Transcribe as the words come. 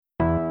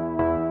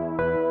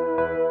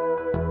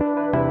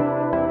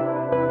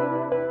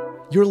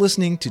You're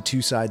listening to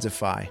Two Sides of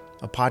Fi,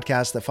 a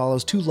podcast that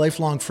follows two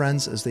lifelong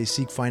friends as they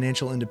seek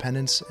financial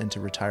independence and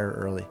to retire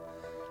early.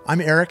 I'm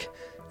Eric,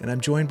 and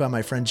I'm joined by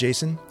my friend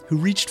Jason, who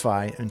reached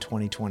Fi in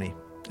 2020.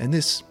 And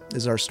this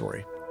is our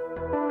story.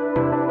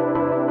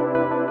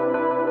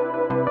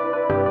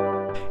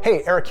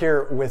 Hey, Eric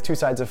here with Two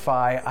Sides of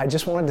Fi. I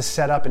just wanted to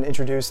set up and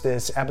introduce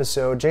this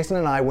episode. Jason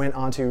and I went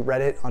onto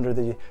Reddit under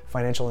the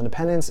Financial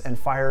Independence and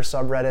FIRE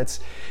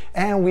subreddits,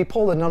 and we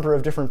pulled a number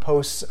of different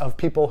posts of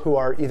people who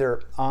are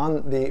either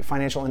on the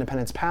financial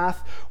independence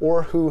path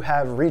or who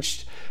have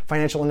reached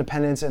financial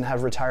independence and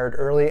have retired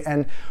early,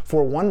 and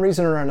for one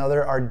reason or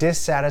another are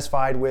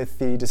dissatisfied with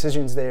the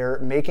decisions they're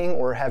making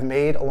or have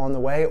made along the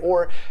way,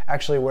 or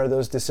actually where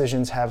those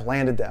decisions have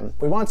landed them.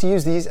 We want to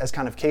use these as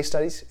kind of case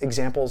studies,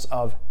 examples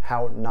of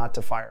how not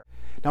to fire.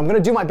 Now, I'm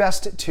going to do my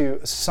best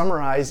to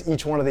summarize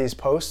each one of these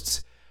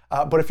posts,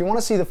 but if you want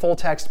to see the full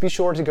text, be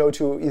sure to go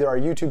to either our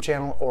YouTube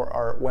channel or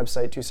our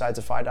website,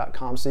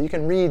 twosidesoffi.com, so you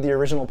can read the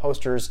original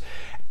posters'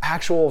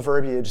 actual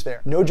verbiage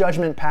there. No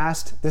judgment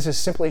passed. This is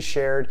simply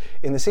shared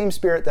in the same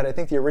spirit that I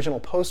think the original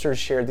posters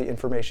shared the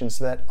information,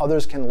 so that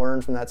others can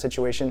learn from that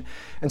situation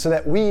and so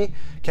that we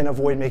can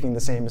avoid making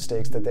the same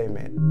mistakes that they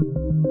made.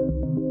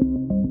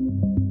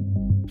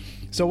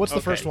 So what's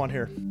the first one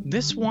here?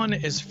 This one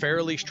is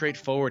fairly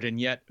straightforward and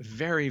yet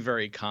very,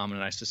 very common.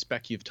 And I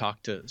suspect you've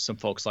talked to some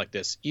folks like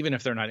this, even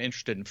if they're not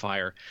interested in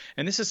FIRE.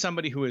 And this is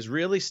somebody who has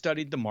really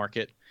studied the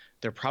market.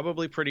 They're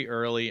probably pretty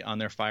early on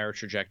their FIRE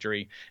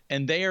trajectory,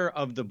 and they are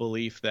of the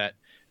belief that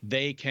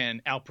they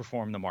can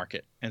outperform the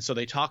market. And so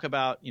they talk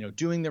about,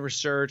 doing the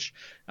research,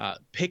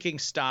 picking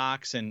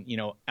stocks and,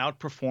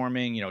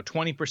 outperforming,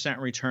 20%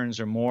 returns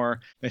or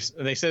more.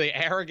 They say they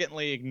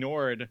arrogantly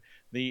ignored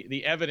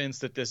the evidence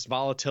that this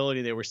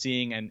volatility they were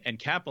seeing and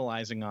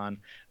capitalizing on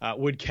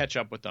would catch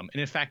up with them.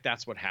 And in fact,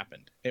 that's what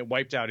happened. It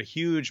wiped out a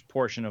huge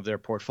portion of their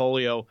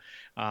portfolio.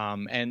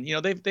 And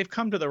they've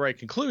come to the right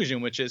conclusion,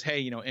 which is,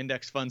 hey,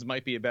 index funds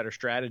might be a better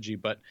strategy.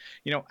 But,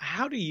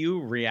 how do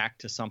you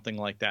react to something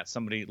like that?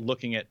 Somebody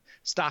looking at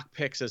stock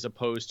picks as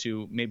opposed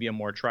to maybe a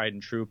more tried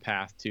and true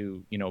path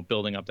to,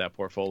 building up that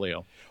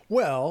portfolio?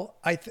 Well,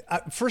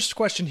 first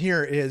question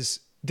here is,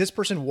 this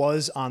person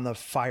was on the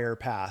FIRE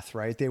path,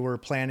 right? They were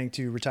planning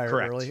to retire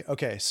Correct. early.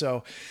 Okay.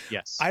 So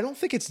yes, I don't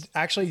think it's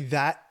actually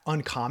that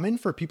uncommon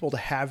for people to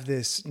have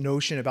this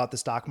notion about the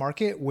stock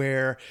market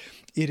where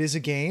it is a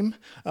game.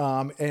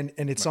 And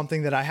it's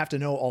something that I have to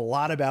know a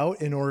lot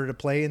about in order to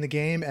play in the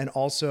game and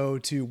also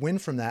to win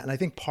from that. And I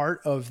think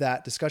part of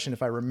that discussion,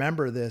 if I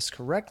remember this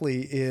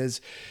correctly, is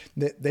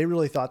that they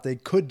really thought they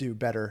could do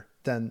better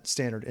than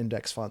standard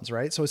index funds,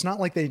 right? So it's not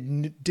like they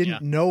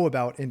didn't know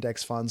about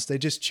index funds. They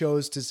just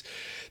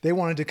they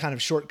wanted to kind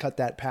of shortcut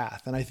that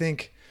path. And I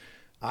think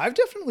I've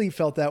definitely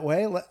felt that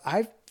way.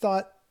 I've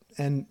thought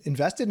and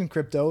invested in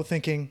crypto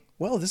thinking,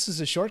 well, this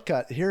is a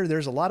shortcut here.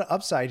 There's a lot of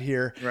upside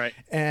here. Right.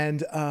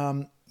 And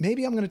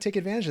maybe I'm going to take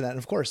advantage of that. And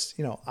of course,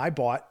 I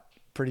bought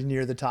pretty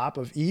near the top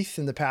of ETH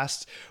in the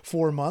past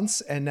 4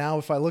 months. And now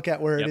if I look at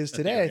where it is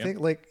today, I think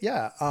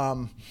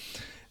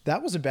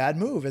that was a bad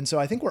move. And so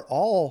I think we're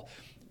all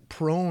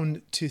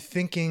prone to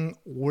thinking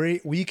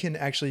we can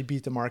actually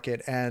beat the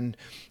market. And,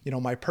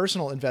 my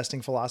personal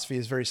investing philosophy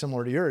is very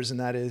similar to yours. And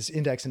that is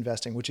index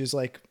investing, which is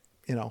like,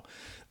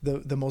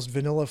 the most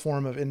vanilla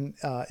form of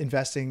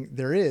investing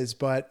there is,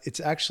 but it's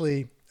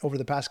actually over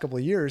the past couple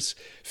of years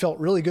felt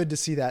really good to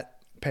see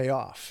that pay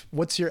off.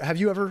 Have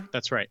you ever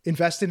That's right.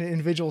 invested in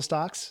individual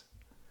stocks?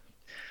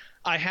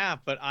 I have,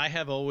 but I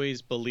have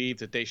always believed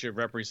that they should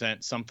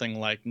represent something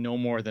like no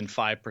more than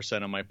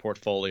 5% of my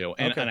portfolio.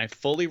 And, Okay. and I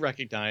fully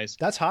recognize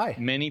That's high.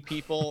 Many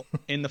people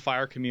in the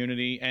FIRE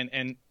community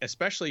and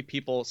especially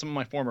some of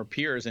my former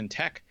peers in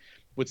tech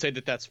would say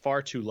that that's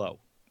far too low.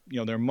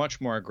 They're much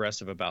more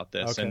aggressive about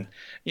this. Okay.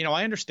 And,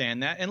 I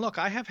understand that. And look,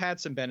 I have had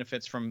some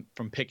benefits from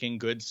picking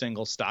good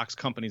single stocks,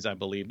 companies I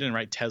believed in,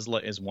 right? Tesla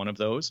is one of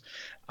those.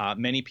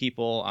 Many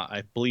people,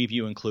 I believe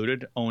you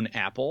included, own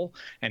Apple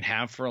and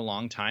have for a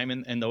long time.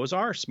 And those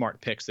are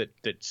smart picks that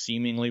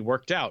seemingly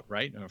worked out,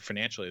 right?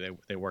 Financially,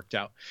 they worked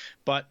out.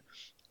 But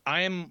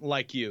I am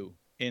like you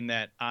in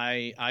that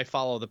I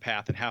follow the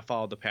path and have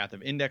followed the path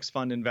of index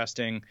fund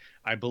investing.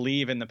 I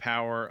believe in the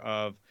power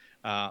of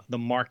the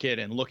market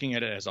and looking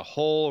at it as a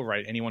whole,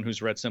 right? Anyone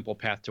who's read Simple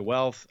Path to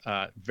Wealth,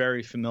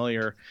 very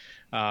familiar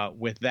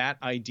with that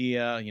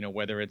idea,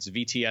 whether it's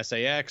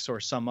VTSAX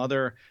or some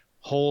other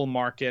whole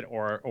market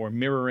or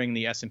mirroring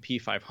the S&P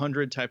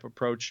 500 type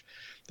approach.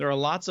 There are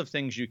lots of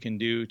things you can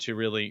do to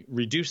really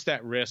reduce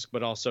that risk,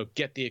 but also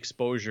get the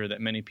exposure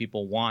that many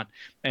people want.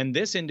 And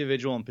this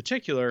individual in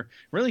particular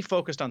really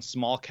focused on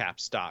small cap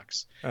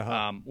stocks,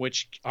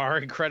 which are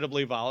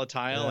incredibly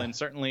volatile. And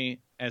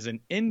certainly as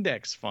an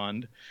index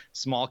fund,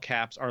 small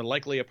caps are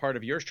likely a part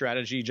of your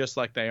strategy, just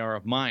like they are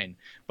of mine.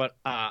 But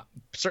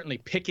certainly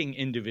picking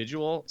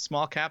individual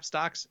small cap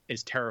stocks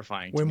is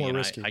terrifying to me. More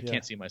risky. I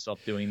can't see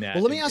myself doing that.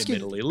 Well, let me ask you,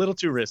 a little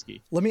too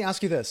risky. Let me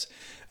ask you this.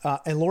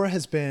 And Laura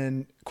has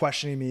been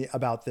questioning me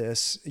about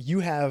this.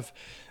 You have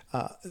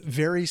a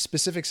very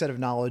specific set of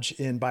knowledge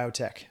in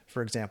biotech,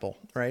 for example,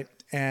 right?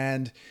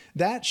 And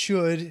that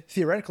should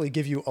theoretically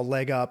give you a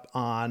leg up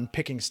on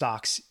picking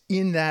stocks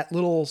in that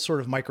little sort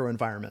of micro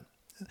environment.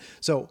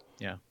 So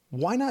yeah.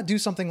 Why not do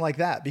something like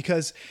that?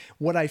 Because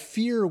what I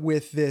fear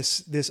with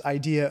this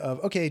idea of,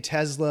 okay,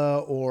 Tesla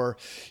or,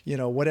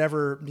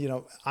 whatever,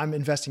 I'm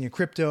investing in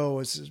crypto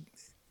is,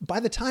 by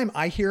the time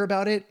I hear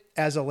about it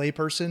as a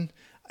layperson,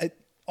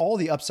 all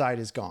the upside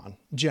is gone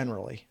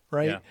generally,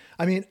 right? Yeah.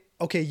 I mean,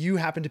 okay, you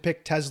happen to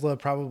pick Tesla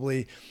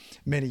probably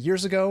many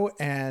years ago,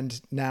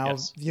 and now,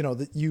 yes.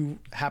 That you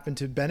happen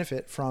to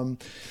benefit from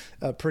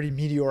a pretty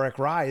meteoric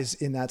rise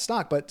in that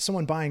stock, but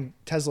someone buying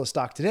Tesla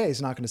stock today is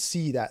not going to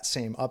see that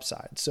same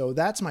upside. So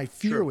that's my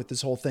fear with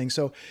this whole thing.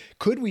 So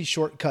could we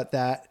shortcut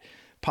that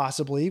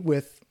possibly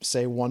with,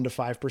 say, 1 to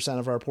 5%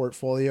 of our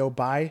portfolio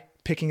by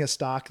picking a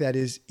stock that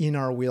is in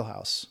our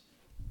wheelhouse?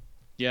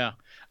 Yeah,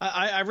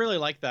 I really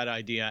like that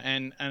idea.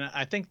 And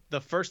I think the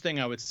first thing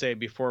I would say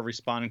before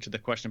responding to the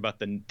question about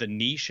the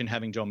niche and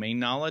having domain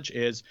knowledge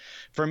is,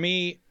 for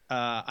me,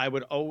 I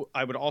would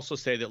also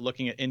say that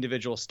looking at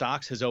individual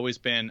stocks has always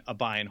been a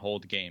buy and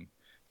hold game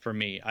for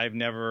me. I've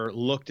never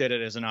looked at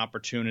it as an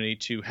opportunity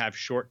to have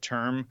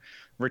short-term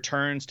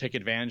returns, take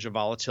advantage of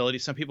volatility.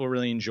 Some people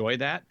really enjoy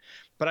that.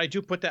 But I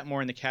do put that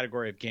more in the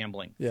category of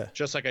gambling,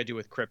 just like I do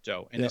with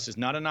crypto. And this is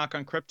not a knock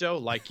on crypto.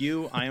 Like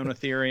you, I own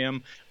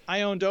Ethereum.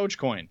 I own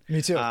Dogecoin.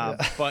 Me too.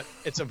 But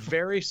it's a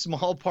very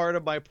small part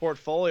of my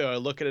portfolio. I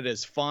look at it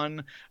as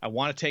fun. I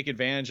want to take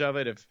advantage of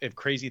it if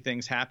crazy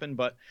things happen.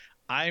 But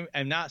I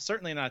am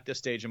certainly not at this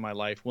stage in my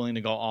life willing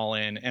to go all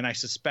in. And I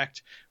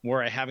suspect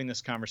were I having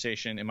this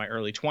conversation in my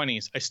early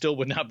 20s, I still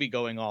would not be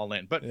going all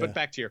in. But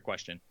back to your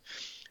question.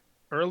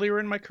 Earlier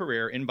in my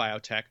career in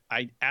biotech,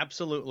 I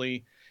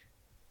absolutely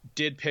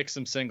did pick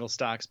some single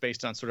stocks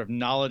based on sort of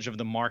knowledge of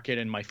the market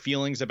and my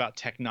feelings about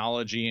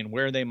technology and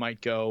where they might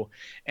go,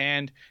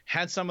 and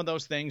had some of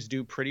those things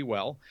do pretty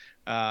well.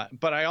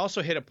 But I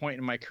also hit a point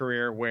in my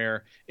career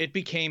where it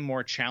became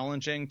more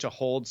challenging to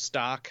hold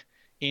stock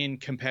in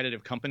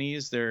competitive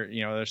companies.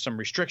 There's some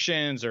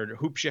restrictions or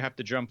hoops you have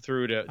to jump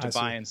through to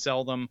buy and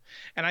sell them.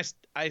 And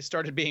I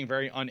started being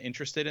very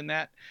uninterested in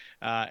that.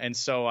 And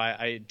so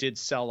I did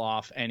sell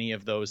off any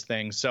of those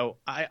things. So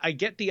I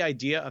get the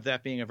idea of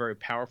that being a very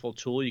powerful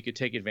tool you could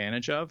take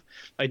advantage of.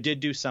 I did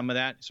do some of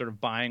that sort of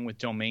buying with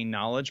domain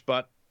knowledge,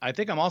 but I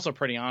think I'm also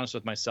pretty honest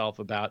with myself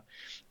about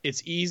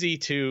it's easy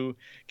to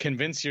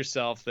convince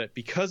yourself that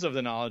because of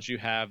the knowledge you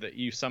have that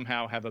you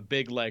somehow have a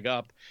big leg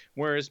up,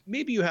 whereas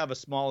maybe you have a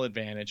small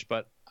advantage.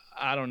 But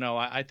I don't know.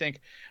 I think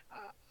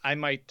I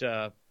might.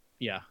 I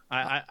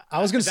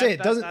was going to say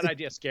that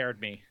idea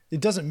scared me.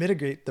 It doesn't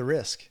mitigate the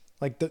risk.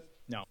 Like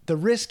the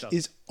risk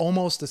is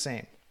almost the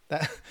same.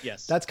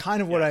 That's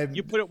kind of what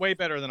you put it way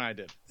better than I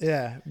did.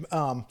 Yeah.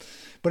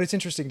 But it's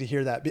interesting to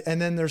hear that.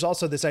 And then there's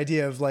also this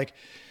idea of like,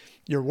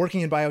 you're working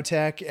in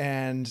biotech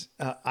and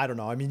I don't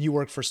know, I mean, you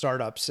work for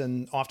startups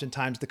and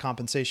oftentimes the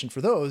compensation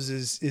for those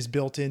is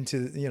built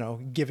into,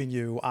 giving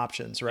you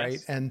options. Right.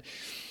 Yes.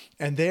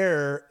 And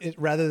there,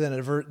 rather than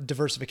a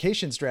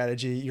diversification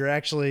strategy, you're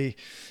actually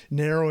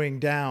narrowing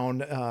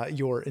down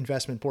your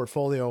investment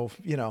portfolio,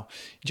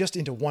 just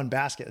into one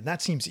basket. And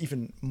that seems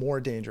even more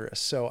dangerous.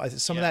 So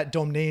some of that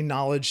domain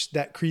knowledge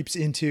that creeps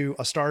into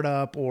a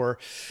startup or,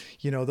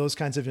 those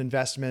kinds of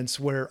investments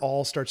where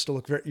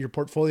your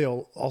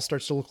portfolio all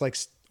starts to look like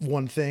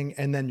one thing,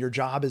 and then your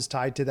job is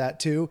tied to that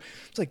too.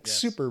 It's like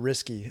super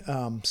risky.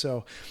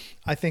 So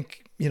I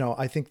think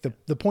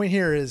the point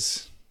here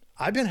is,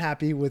 I've been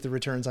happy with the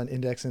returns on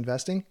index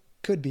investing.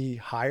 Could be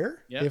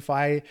higher if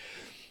I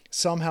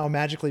somehow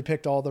magically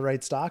picked all the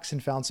right stocks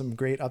and found some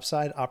great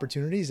upside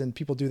opportunities, and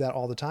people do that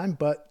all the time.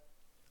 But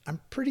I'm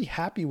pretty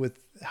happy with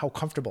how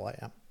comfortable I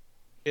am.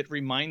 It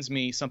reminds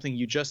me something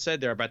you just said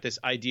there about this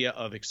idea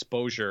of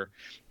exposure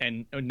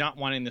and not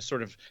wanting this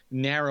sort of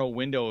narrow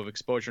window of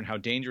exposure and how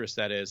dangerous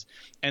that is.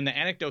 And the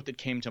anecdote that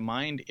came to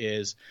mind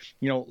is,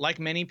 like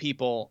many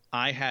people,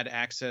 I had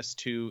access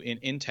to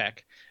in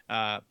tech,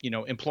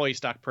 employee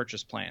stock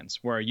purchase plans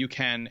where you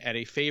can, at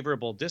a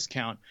favorable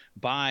discount,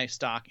 buy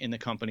stock in the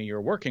company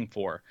you're working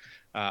for.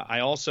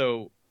 I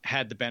also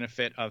had the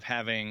benefit of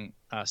having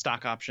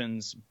stock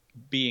options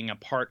being a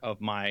part of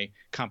my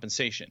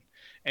compensation.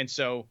 And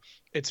so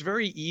it's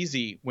very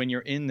easy when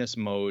you're in this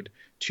mode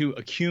to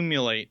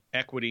accumulate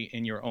equity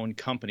in your own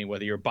company,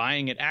 whether you're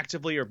buying it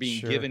actively or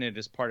being given it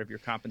as part of your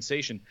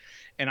compensation.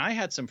 And I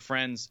had some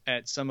friends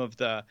at some of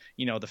the,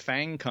 the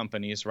FANG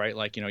companies, right?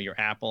 Like, your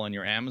Apple and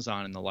your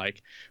Amazon and the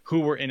like,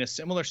 who were in a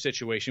similar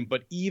situation,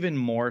 but even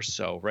more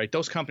so, right?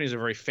 Those companies are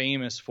very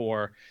famous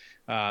for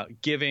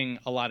giving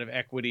a lot of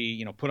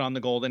equity, put on the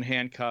golden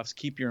handcuffs,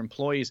 keep your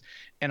employees.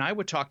 And I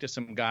would talk to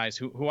some guys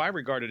who I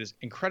regarded as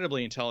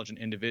incredibly intelligent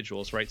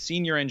individuals, right?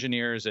 Senior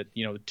engineers at,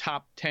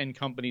 top 10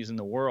 companies in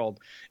the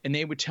world. And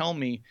they would tell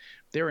me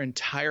their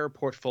entire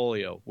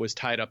portfolio was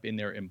tied up in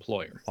their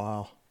employer.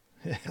 Wow.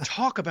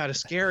 Talk about a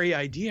scary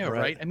idea,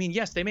 right? I mean,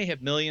 yes, they may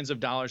have millions of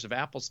dollars of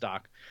Apple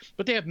stock,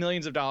 but they have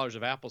millions of dollars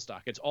of Apple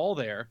stock. It's all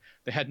there.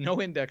 They had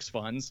no index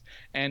funds.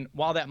 And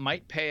while that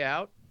might pay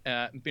out,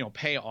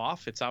 pay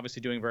off, it's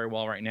obviously doing very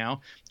well right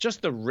now.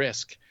 Just the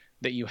risk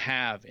that you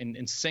have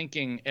in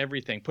sinking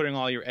everything, putting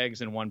all your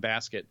eggs in one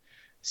basket,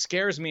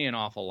 scares me an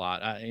awful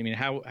lot. I mean,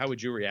 how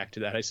would you react to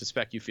that? I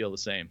suspect you feel the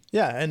same.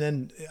 Yeah. And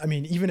then, I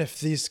mean, even if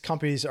these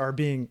companies are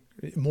being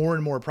more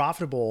and more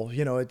profitable,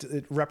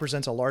 it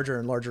represents a larger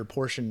and larger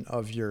portion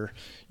of your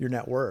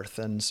net worth.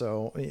 And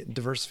so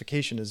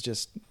diversification is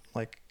just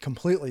like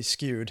completely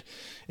skewed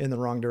in the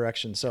wrong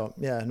direction. So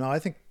yeah, no, I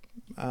think,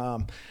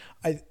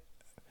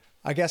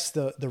 I guess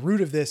the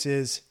root of this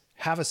is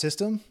have a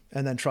system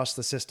and then trust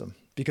the system,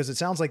 because it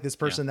sounds like this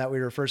person that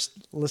we were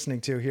first listening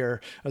to here,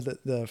 or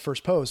the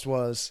first post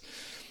was,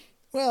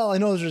 well, I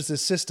know there's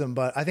this system,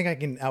 but I think I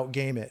can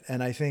outgame it.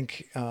 And I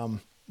think,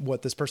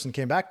 what this person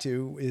came back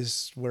to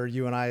is where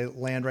you and I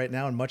land right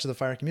now in much of the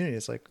fire community.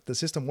 It's like the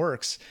system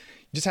works.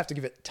 You just have to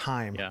give it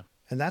time. Yeah.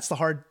 And that's the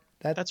hard,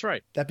 that's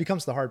right. That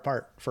becomes the hard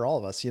part for all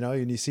of us,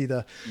 and you see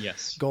the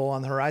goal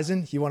on the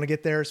horizon, you want to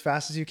get there as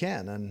fast as you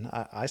can. And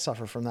I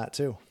suffer from that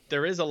too.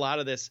 There is a lot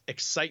of this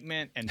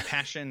excitement and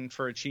passion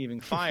for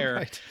achieving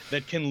fire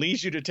that can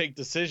lead you to take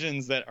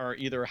decisions that are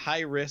either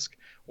high risk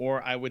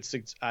or I would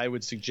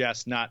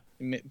suggest not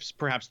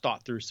perhaps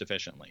thought through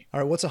sufficiently. All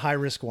right. What's a high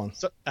risk one?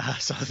 So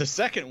the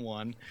second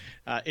one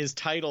is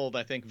titled,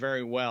 I think,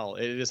 very well.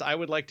 It is, I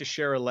would like to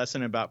share a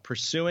lesson about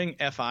pursuing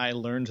FI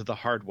learned the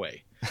hard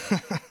way.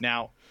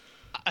 Now,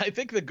 I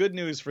think the good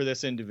news for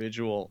this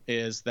individual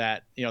is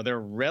that, they're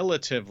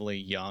relatively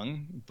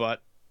young,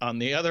 but on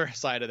the other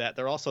side of that,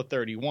 they're also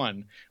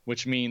 31,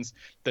 which means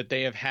that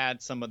they have had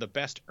some of the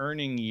best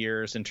earning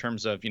years in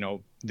terms of,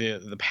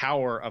 the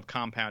power of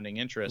compounding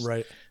interest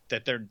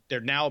that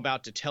they're now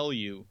about to tell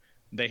you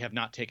they have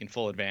not taken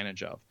full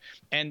advantage of.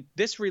 And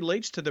this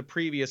relates to the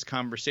previous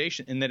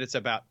conversation in that it's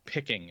about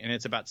picking and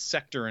it's about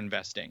sector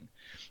investing.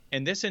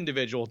 And this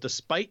individual,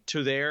 despite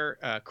to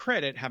their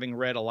credit, having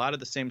read a lot of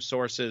the same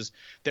sources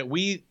that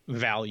we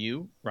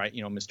value, right?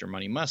 Mr.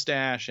 Money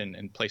Mustache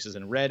and places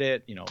in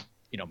Reddit,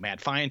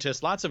 Mad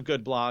Fientist, lots of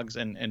good blogs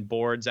and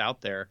boards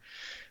out there.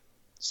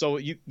 So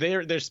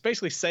they're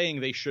basically saying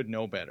they should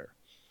know better.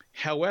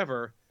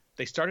 However,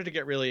 they started to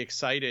get really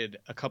excited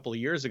a couple of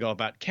years ago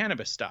about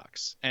cannabis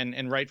stocks,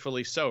 and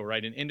rightfully so,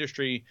 right? An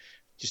industry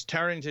just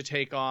starting to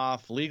take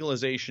off,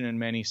 legalization in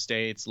many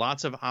states,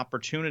 lots of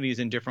opportunities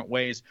in different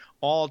ways,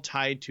 all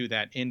tied to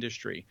that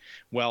industry.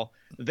 Well,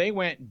 they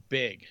went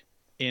big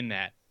in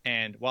that.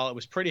 And while it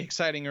was pretty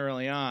exciting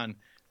early on,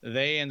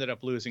 they ended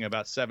up losing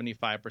about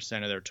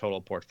 75% of their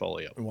total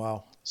portfolio.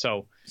 Wow.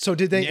 So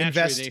did they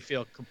invest? They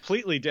feel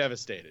completely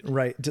devastated.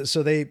 Right.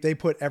 So they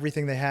put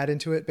everything they had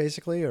into it,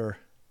 basically, or?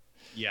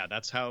 Yeah,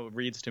 that's how it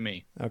reads to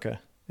me. Okay.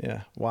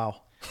 Yeah.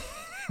 Wow.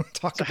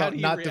 Talk about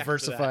not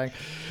diversifying.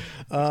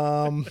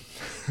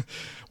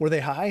 Were they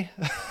high?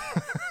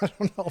 I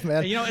don't know,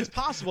 man. It's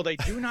possible. They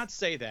do not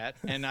say that.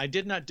 And I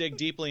did not dig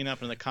deeply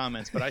enough in the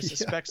comments, but I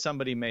suspect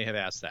somebody may have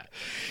asked that.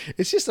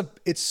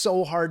 It's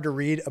so hard to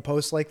read a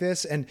post like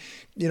this. And,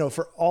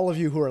 for all of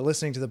you who are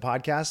listening to the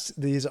podcast,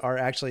 these are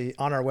actually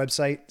on our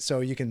website.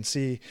 So you can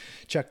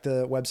check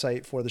the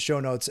website for the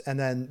show notes. And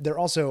then they're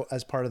also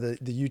as part of the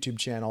YouTube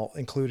channel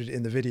included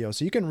in the video.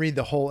 So you can read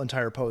the whole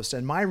entire post.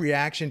 And my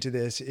reaction to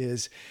this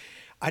is,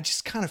 I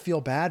just kind of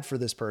feel bad for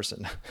this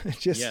person.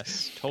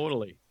 Yes,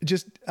 totally.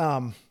 Just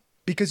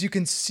because you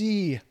can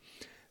see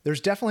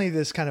there's definitely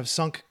this kind of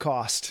sunk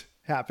cost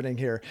happening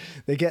here.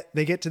 They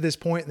get to this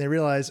point and they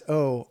realize,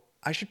 oh,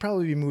 I should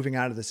probably be moving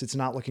out of this. It's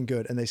not looking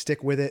good. And they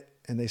stick with it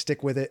and they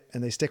stick with it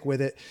and they stick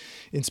with it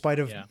in spite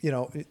of,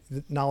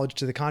 knowledge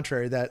to the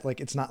contrary that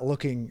like, it's not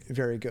looking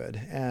very good.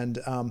 And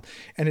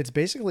it's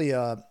basically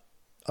a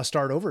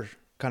start over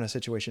kind of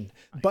situation.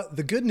 But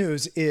the good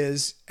news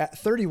is at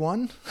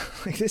 31,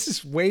 like this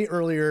is way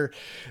earlier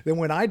than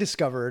when I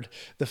discovered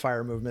the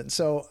fire movement.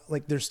 So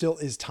like there still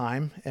is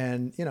time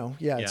and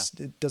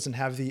it doesn't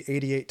have the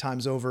 88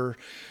 times over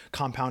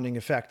compounding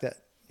effect that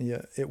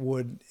it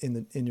would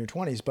in your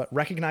 20s, but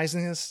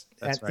recognizing this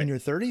in your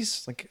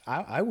 30s, like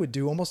I would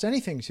do almost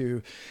anything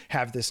to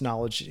have this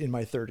knowledge in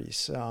my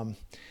 30s.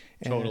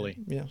 Totally.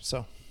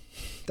 So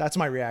that's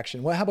my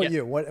reaction. Well, how about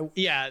you? What?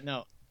 Yeah,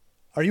 no.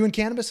 Are you in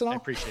cannabis at all? I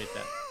appreciate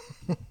that.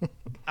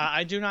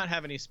 I do not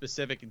have any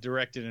specific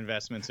directed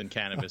investments in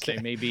cannabis. Okay.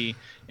 They may be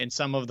in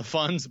some of the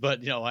funds,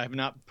 but I have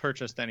not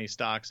purchased any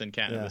stocks in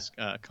cannabis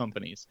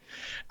companies.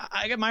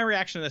 I get my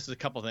reaction to this is a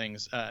couple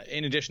things.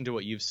 In addition to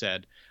what you've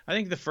said, I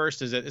think the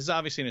first is that this is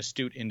obviously an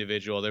astute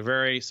individual. They're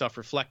very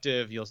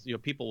self-reflective.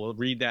 People will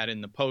read that in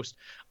the post.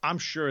 I'm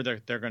sure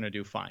they're going to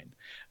do fine.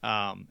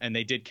 And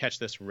they did catch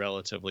this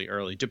relatively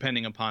early,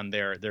 depending upon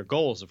their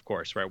goals, of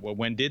course. Right? Well,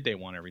 when did they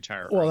want to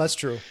retire? Well, that's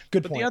true.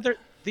 Good point.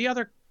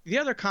 The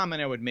other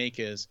comment I would make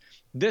is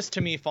this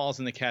to me falls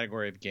in the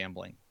category of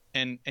gambling.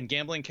 And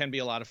gambling can be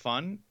a lot of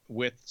fun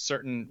with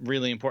certain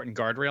really important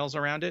guardrails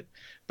around it.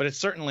 But it's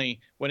certainly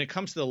when it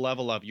comes to the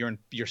level of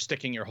you're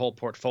sticking your whole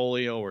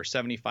portfolio or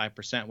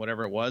 75%,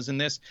 whatever it was in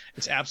this,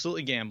 it's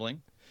absolutely gambling.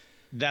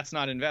 That's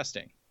not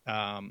investing.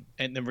 And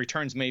the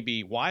returns may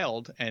be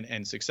wild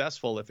and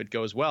successful if it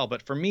goes well.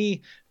 But for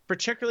me,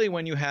 particularly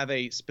when you have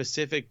a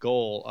specific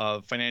goal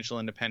of financial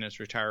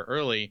independence, retire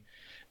early,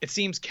 it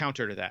seems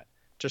counter to that.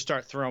 to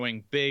start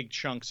throwing big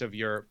chunks of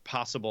your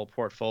possible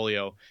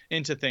portfolio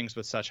into things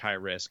with such high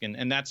risk.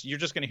 And that's, you're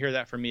just going to hear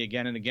that from me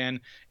again and again.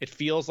 It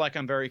feels like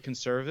I'm very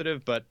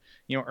conservative, but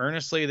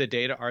earnestly, the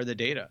data are the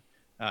data.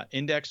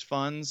 Index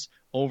funds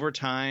over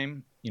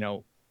time,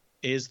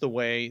 is the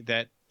way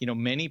that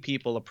many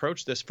people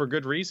approach this for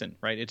good reason,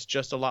 right? It's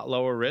just a lot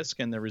lower risk,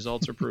 and the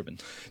results are proven.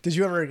 Did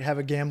you ever have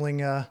a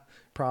gambling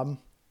problem?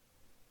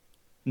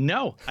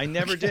 No, I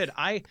never did.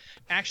 I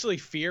actually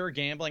fear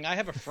gambling. I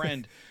have a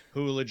friend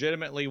who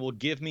legitimately will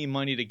give me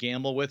money to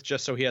gamble with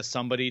just so he has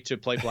somebody to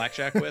play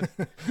blackjack with,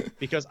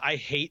 because I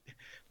hate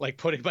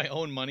putting my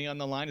own money on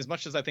the line. As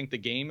much as I think the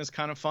game is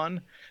kind of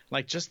fun,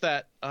 just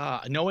that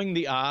knowing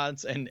the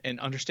odds and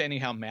understanding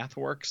how math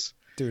works.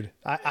 Dude,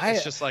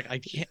 it's just I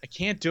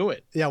can't do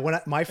it. Yeah, when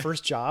my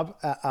first job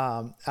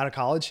out of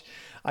college,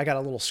 I got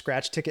a little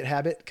scratch ticket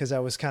habit because I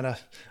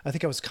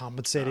think I was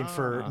compensating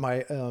for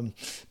my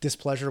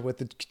displeasure with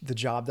the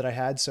job that I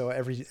had. So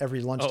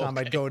every lunchtime,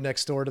 I'd go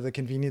next door to the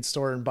convenience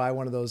store and buy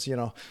one of those,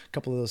 a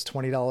couple of those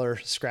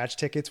 $20 scratch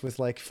tickets with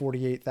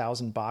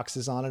 48,000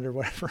 boxes on it or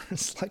whatever.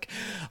 It's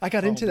I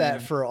got into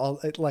that for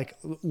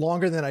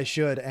longer than I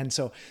should, and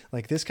so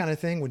this kind of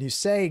thing. When you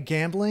say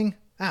gambling,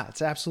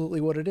 it's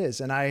absolutely what it is.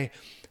 And I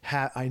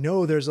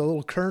know there's a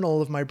little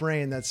kernel of my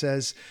brain that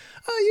says,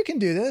 oh, you can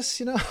do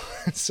this,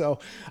 So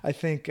I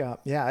think,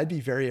 I'd be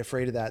very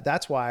afraid of that.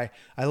 That's why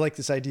I like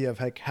this idea of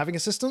having a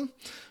system,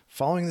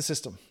 following the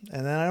system.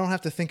 And then I don't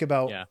have to think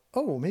about,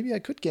 maybe I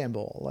could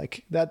gamble.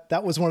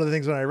 That was one of the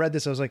things when I read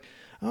this, I was like,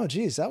 oh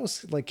geez, that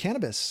was like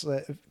cannabis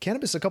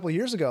a couple of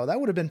years ago. That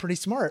would have been pretty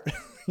smart,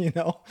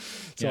 So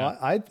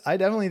yeah. I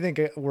definitely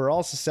think we're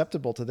all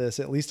susceptible to this,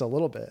 at least a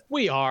little bit.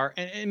 We are.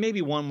 And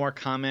maybe one more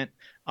comment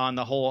on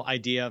the whole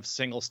idea of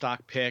single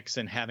stock picks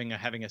and having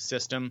a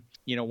system.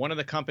 One of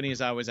the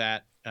companies I was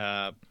at,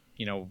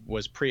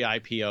 was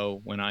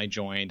pre-IPO when I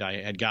joined.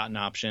 I had gotten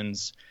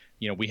options.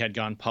 We had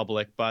gone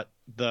public, but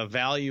the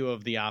value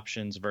of the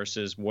options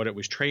versus what it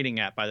was trading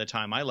at by the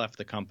time I left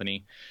the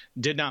company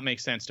did not make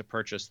sense to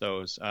purchase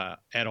those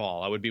at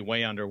all. I would be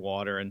way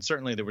underwater, and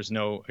certainly there was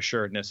no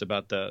assuredness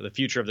about the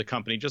future of the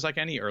company, just like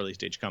any early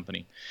stage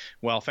company.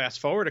 Well,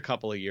 fast forward a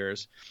couple of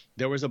years,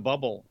 there was a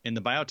bubble in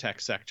the biotech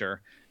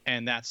sector,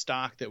 and that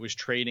stock that was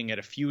trading at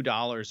a few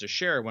dollars a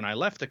share when I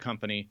left the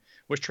company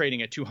was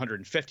trading at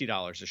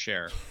 $250 a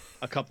share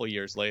a couple of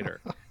years later.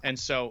 And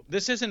so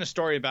this isn't a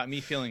story about me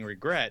feeling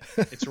regret.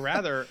 It's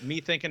rather me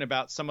thinking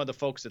about some of the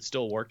folks that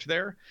still worked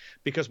there,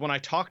 because when I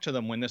talked to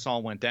them when this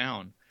all went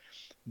down,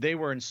 they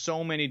were in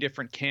so many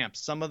different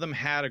camps. Some of them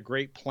had a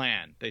great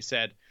plan. They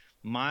said,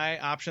 my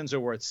options are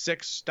worth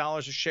 $6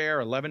 a share,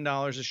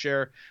 $11 a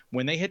share.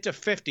 When they hit to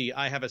 50,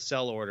 I have a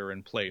sell order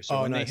in place.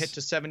 Or when they hit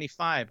to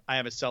 75, I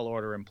have a sell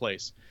order in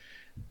place.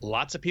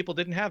 Lots of people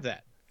didn't have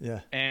that.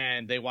 Yeah.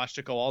 And they watched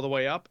it go all the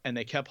way up, and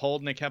they kept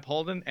holding,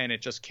 and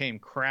it just came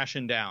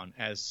crashing down,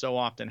 as so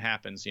often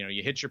happens.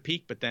 You hit your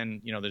peak, but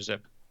then, there's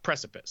a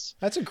precipice.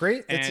 That's a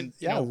great,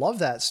 I love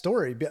that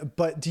story.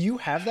 But do you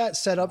have that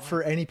set up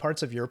for any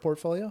parts of your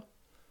portfolio?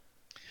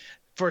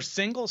 For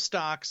single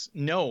stocks,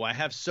 no, I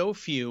have so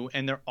few,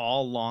 and they're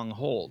all long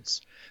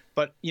holds.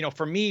 But,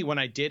 for me, when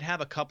I did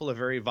have a couple of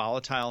very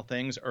volatile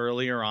things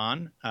earlier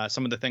on,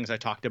 some of the things I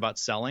talked about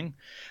selling,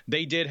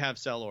 they did have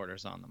sell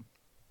orders on them.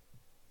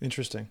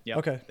 Interesting. Yeah.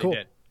 Okay, cool. They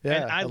did.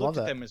 Yeah, and I looked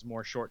at them as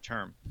more short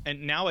term.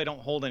 And now I don't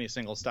hold any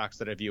single stocks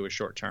that I view as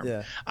short term.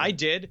 Yeah. I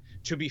did,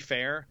 to be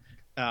fair,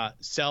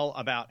 sell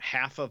about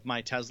half of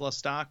my Tesla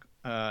stock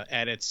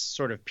at its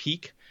sort of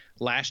peak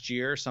last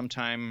year,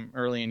 sometime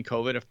early in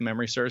COVID, if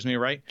memory serves me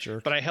right.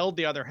 Sure. But I held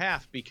the other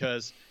half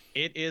because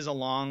it is a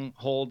long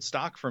hold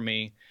stock for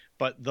me.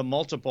 But the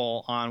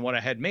multiple on what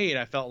I had made,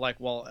 I felt like,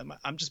 well,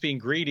 I'm just being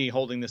greedy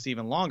holding this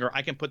even longer.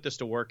 I can put this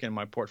to work in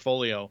my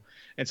portfolio.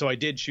 And so I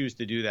did choose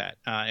to do that.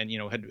 And,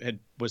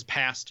 was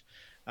past,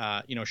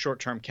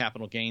 short-term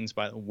capital gains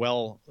by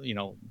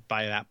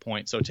that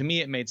point. So to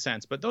me, it made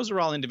sense. But those are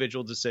all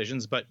individual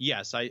decisions. But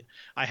yes, I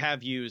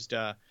have used,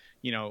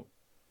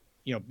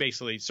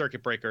 basically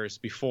circuit breakers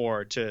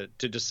before to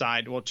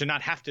decide, to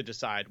not have to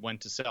decide when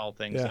to sell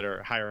things that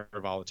are higher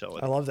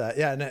volatility. I love that.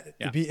 Yeah. And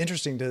it'd be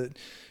interesting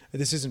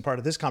this isn't part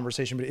of this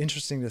conversation, but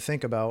interesting to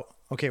think about,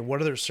 okay,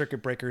 what other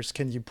circuit breakers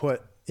can you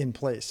put in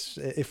place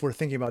if we're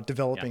thinking about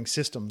developing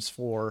systems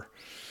for,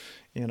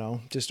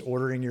 just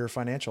ordering your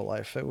financial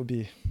life?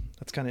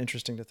 That's kind of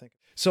interesting to think.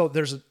 So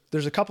there's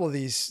a couple of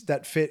these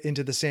that fit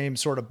into the same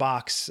sort of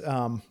box,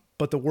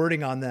 but the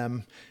wording on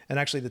them and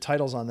actually the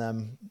titles on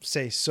them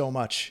say so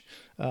much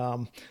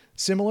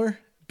similar,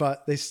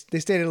 but they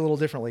stated it a little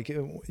differently.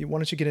 Why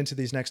don't you get into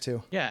these next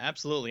two? Yeah,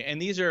 absolutely. And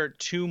these are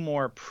two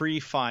more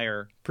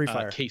pre-fire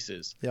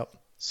cases. Yep.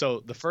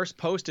 So the first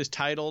post is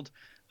titled,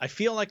 "I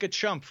feel like a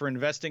chump for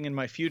investing in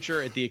my future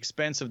at the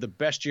expense of the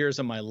best years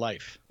of my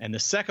life." And the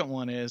second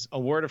one is, "A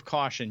word of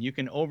caution, you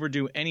can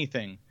overdo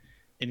anything,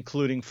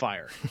 including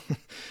fire."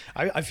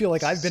 I feel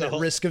like I've been at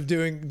risk of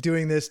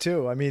doing this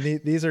too. I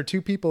mean, these are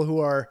two people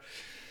who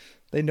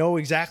they know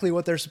exactly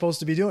what they're supposed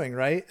to be doing,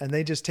 right? And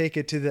they just take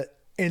it to the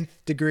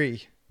nth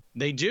degree.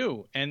 They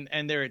do, and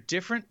they're at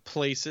different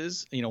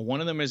places.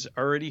 One of them is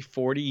already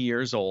 40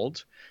 years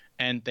old,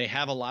 and they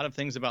have a lot of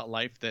things about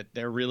life that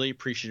they're really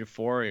appreciative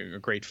for. A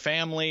great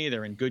family,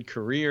 they're in good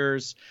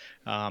careers,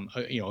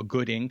 a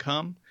good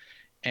income.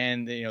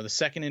 And the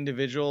second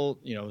individual,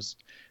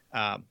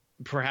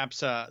 perhaps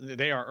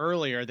they are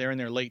earlier. They're in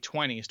their late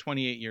 20s,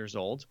 28 years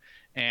old,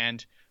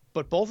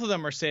 but both of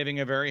them are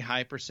saving a very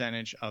high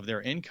percentage of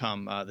their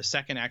income. The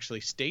second actually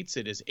states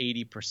it as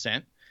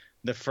 80%.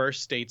 The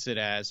first states it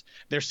as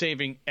they're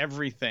saving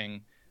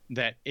everything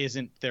that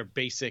isn't their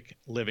basic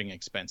living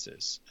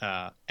expenses.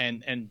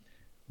 And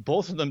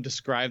both of them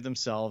describe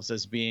themselves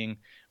as being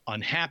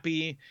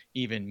unhappy,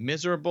 even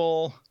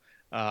miserable.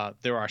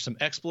 There are some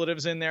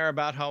expletives in there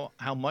about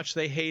how much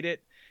they hate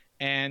it.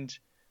 And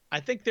I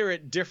think they're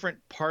at different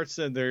parts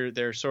of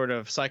their sort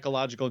of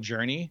psychological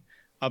journey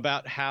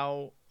about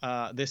how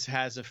this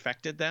has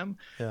affected them.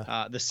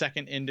 Yeah. The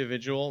second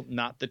individual,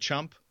 not the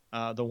chump,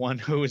 the one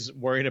who is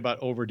worried about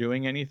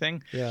overdoing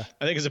anything, I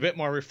think is a bit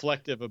more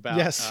reflective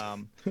about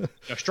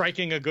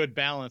striking a good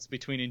balance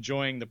between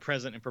enjoying the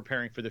present and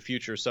preparing for the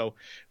future. So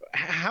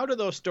how do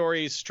those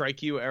stories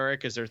strike you,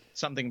 Eric? Is there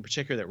something in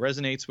particular that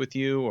resonates with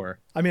you? Or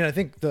I mean, I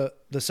think the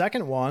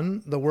second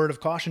one, the word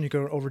of caution, you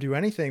can overdo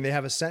anything. They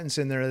have a sentence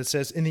in there that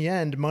says, in the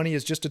end, money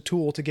is just a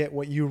tool to get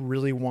what you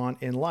really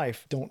want in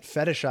life. Don't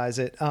fetishize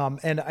it.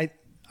 And I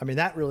mean,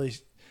 that really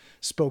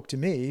spoke to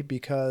me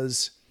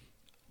because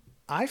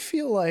I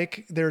feel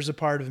like there's a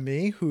part of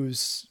me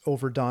who's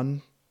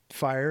overdone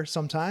FIRE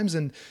sometimes.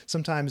 And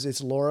sometimes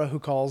it's Laura who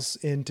calls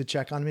in to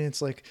check on me.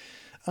 It's like,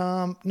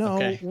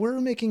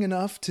 we're making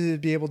enough to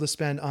be able to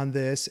spend on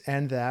this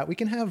and that. We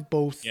can have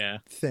both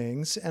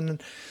things.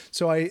 And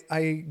so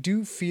I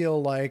do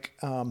feel like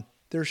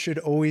there should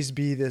always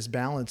be this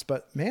balance.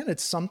 But man,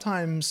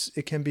 sometimes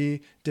it can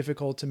be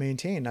difficult to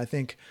maintain. I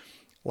think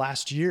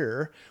last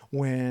year,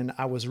 when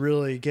I was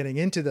really getting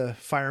into the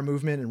FIRE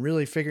movement and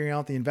really figuring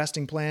out the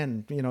investing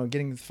plan,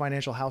 getting the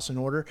financial house in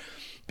order,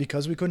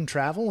 because we couldn't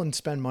travel and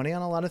spend money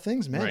on a lot of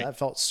things, man, that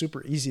felt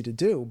super easy to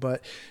do.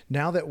 But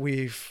now that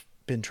we've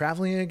been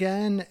traveling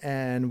again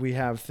and we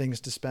have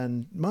things to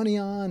spend money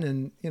on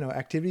and,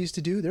 activities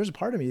to do, there's a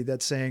part of me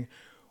that's saying,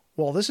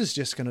 well, this is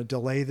just going to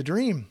delay the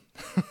dream.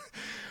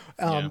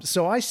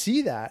 So I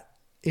see that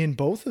in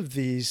both of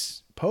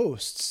these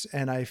posts,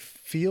 and I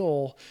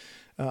feel,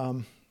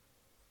 I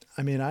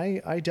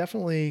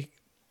definitely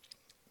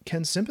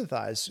can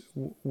sympathize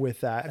with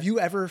that. Have you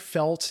ever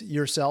felt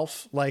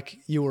yourself like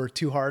you were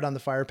too hard on the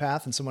FIRE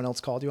path and someone else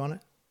called you on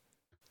it?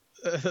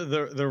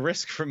 The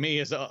risk for me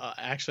is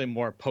actually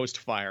more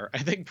post-FIRE. I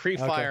think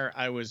pre-FIRE,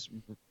 I was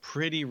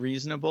pretty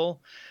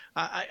reasonable.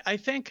 I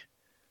think.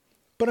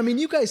 But I mean,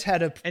 you guys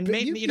had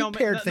you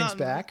pared things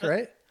back,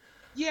 right?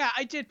 Yeah,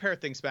 I did pare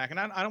things back, and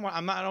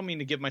I don't mean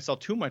to give myself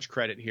too much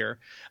credit here.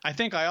 I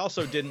think I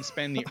also didn't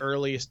spend the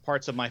earliest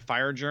parts of my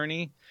FIRE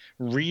journey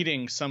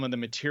reading some of the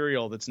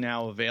material that's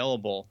now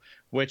available,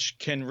 which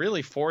can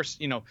really force,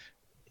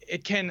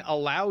 it can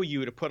allow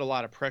you to put a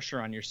lot of pressure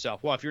on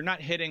yourself. Well, if you're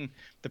not hitting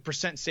the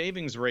percent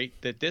savings rate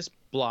that this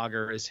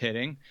blogger is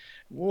hitting,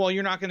 well,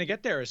 you're not going to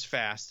get there as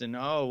fast. And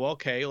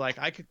like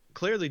I could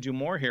clearly do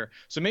more here.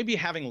 So maybe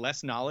having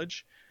less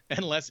knowledge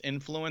and less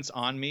influence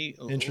on me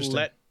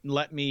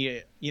let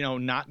me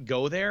not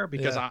go there,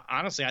 because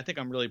honestly I think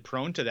I'm really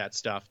prone to that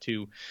stuff,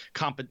 to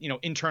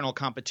internal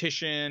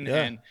competition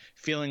and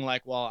feeling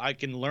like, well, I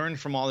can learn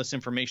from all this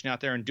information out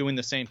there, and doing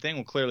the same thing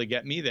will clearly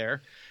get me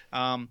there.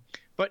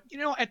 But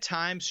at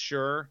times,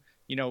 sure,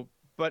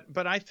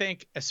 but I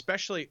think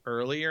especially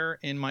earlier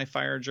in my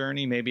FIRE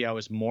journey, maybe I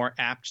was more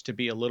apt to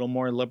be a little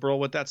more liberal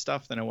with that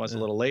stuff than I was a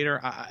little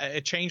later.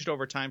 It changed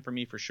over time for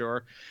me, for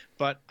sure.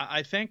 But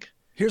I think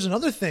here's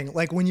another thing,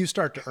 like when you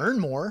start to earn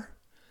more,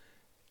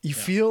 you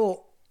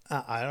feel,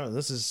 I don't know,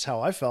 this is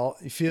how I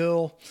felt. You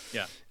feel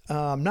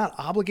not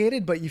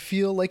obligated, but you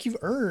feel like you've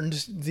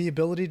earned the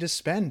ability to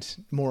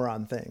spend more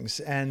on things.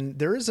 And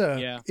there is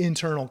a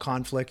internal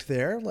conflict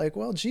there. Like,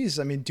 well, geez,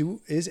 I mean,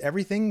 is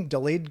everything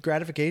delayed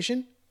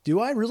gratification? Do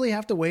I really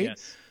have to wait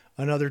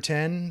another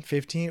 10,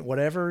 15,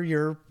 whatever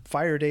your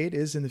FIRE date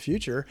is in the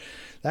future?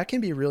 That can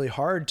be really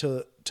hard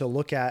to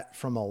look at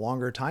from a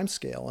longer time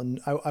scale.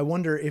 And I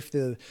wonder if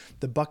the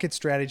bucket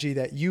strategy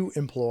that you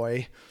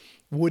employ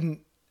wouldn't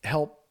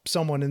help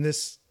someone in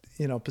this,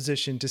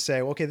 position to say,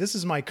 okay, this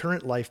is my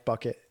current life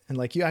bucket. And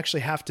like, you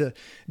actually have to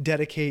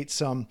dedicate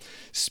some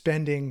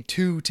spending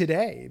to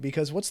today,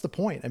 because what's the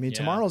point? I mean,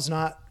 tomorrow's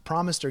not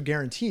promised or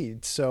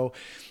guaranteed. So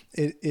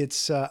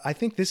it's I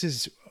think this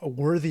is a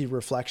worthy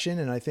reflection,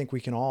 and I think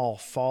we can all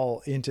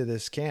fall into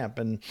this camp.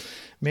 And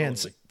man,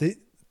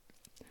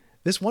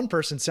 this one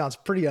person sounds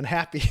pretty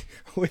unhappy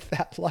with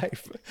that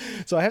life.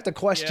 So I have to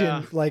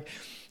question,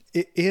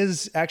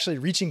 is actually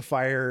reaching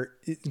FIRE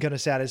going to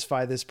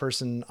satisfy this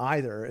person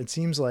either? It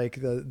seems like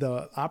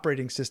the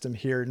operating system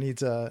here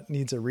needs a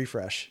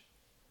refresh.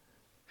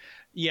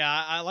 Yeah,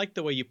 I like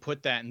the way you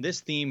put that. And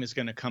this theme is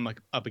going to come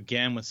up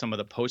again with some of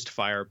the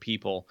post-FIRE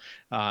people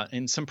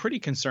in some pretty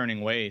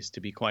concerning ways,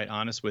 to be quite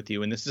honest with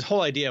you. And this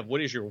whole idea of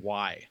what is your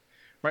why,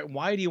 right?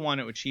 Why do you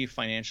want to achieve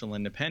financial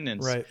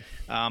independence? Right.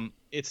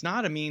 It's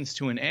not a means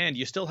to an end.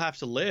 You still have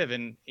to live.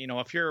 And,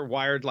 if you're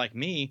wired like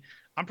me,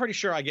 I'm pretty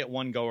sure I get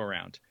one go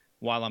around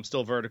while I'm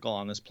still vertical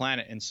on this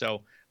planet. And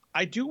so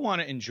I do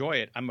want to enjoy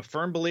it. I'm a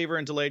firm believer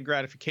in delayed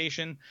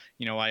gratification.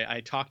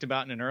 I talked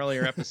about in an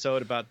earlier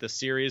episode about the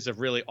series of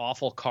really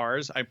awful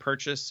cars I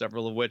purchased,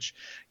 several of which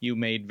you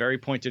made very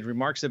pointed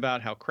remarks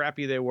about how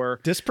crappy they were.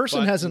 This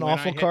person has an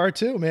awful car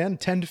too, man.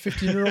 10 to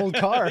 15-year-old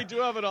car. They do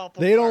have an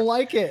awful They car. don't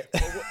like it.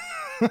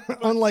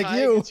 Unlike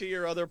you. To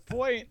your other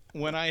point,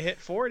 when I hit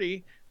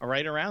 40,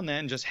 right around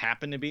then just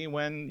happened to be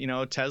when,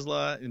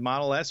 Tesla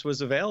Model S was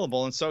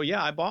available. And so,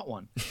 yeah, I bought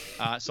one.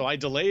 So I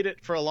delayed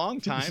it for a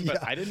long time,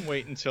 but I didn't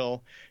wait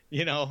until,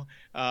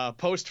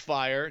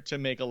 post-fire to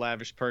make a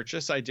lavish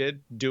purchase. I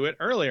did do it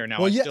earlier.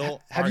 Now, I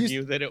still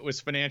argue that it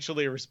was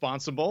financially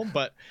irresponsible,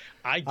 but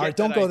I get All right,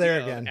 don't go there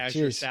again. As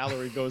your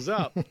salary goes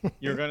up,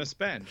 you're going to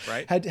spend,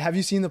 right? Have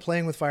you seen the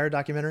Playing with Fire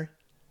documentary?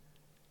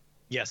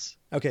 Yes.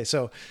 Okay,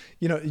 so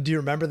do you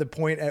remember the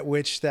point at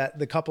which that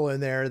the couple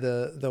in there,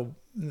 the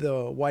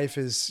wife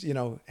is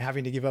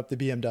having to give up the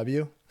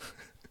BMW?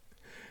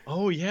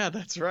 Oh yeah,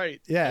 that's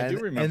right. Yeah, I do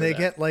remember. And they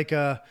get like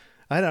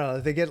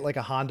they get like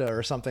a Honda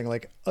or something,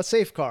 like a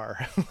safe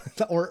car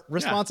or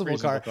responsible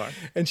car.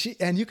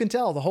 And you can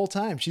tell the whole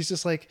time she's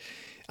just like,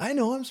 I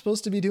know I'm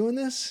supposed to be doing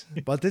this,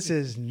 but this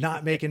is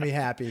not making me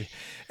happy.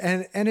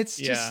 And it's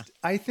just,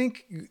 I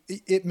think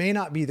it may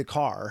not be the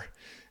car.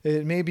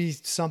 It may be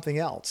something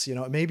else,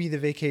 it may be the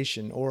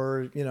vacation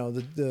or,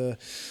 the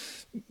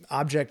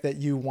object that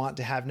you want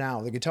to have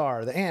now, the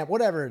guitar, the amp,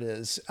 whatever it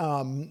is.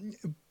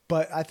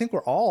 But I think we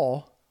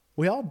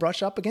all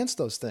brush up against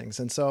those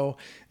things. And so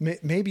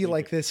maybe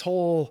like this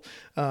whole,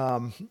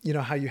 how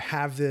you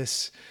have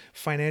this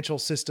financial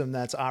system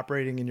that's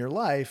operating in your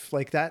life,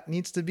 like that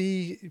needs to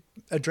be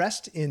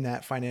addressed in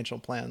that financial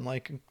plan.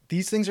 Like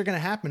these things are going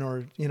to happen,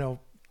 or,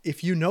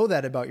 if you know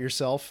that about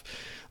yourself,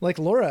 like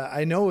Laura,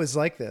 I know is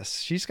like this.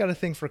 She's got a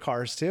thing for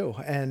cars too.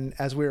 And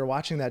as we were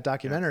watching that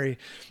documentary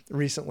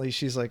recently,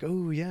 she's like,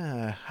 oh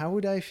yeah, how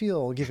would I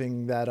feel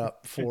giving that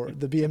up for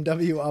the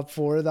BMW up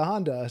for the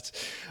Honda?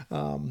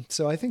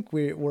 So I think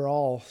we're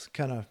all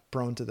kind of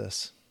prone to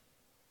this.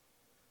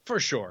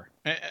 For sure.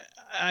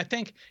 I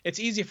think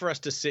it's easy for us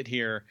to sit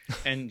here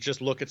and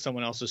just look at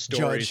someone else's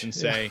stories and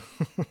say,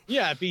 be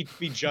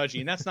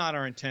judgy. And that's not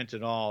our intent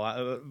at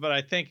all. But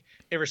I think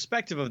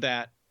irrespective of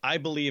that, I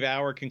believe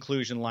our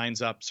conclusion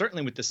lines up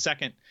certainly with the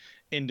second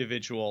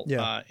individual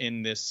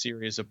in this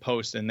series of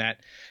posts, and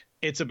that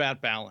it's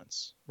about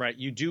balance, right?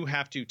 You do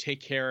have to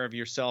take care of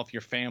yourself,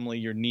 your family,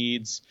 your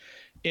needs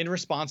in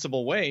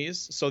responsible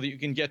ways so that you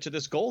can get to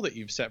this goal that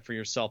you've set for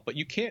yourself. But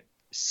you can't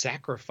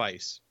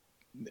sacrifice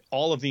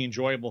all of the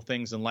enjoyable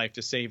things in life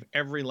to save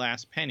every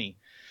last penny.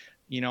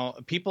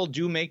 People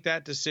do make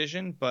that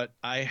decision, but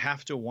I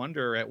have to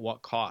wonder at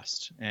what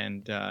cost.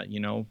 And,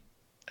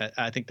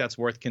 I think that's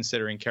worth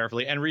considering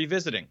carefully and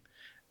revisiting.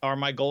 Are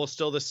my goals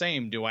still the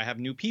same? Do I have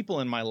new people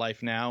in my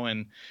life now?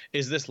 And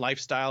is this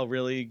lifestyle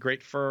really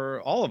great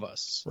for all of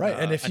us? Right.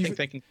 And I think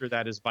thinking through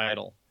that is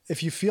vital.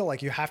 If you feel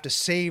like you have to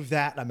save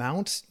that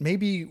amount,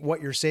 maybe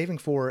what you're saving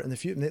for in the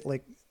future,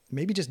 like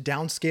maybe just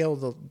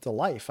downscale the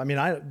life. I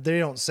mean, they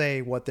don't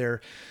say what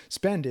their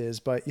spend is,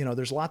 but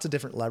there's lots of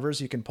different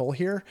levers you can pull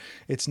here.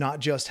 It's not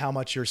just how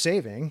much you're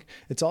saving.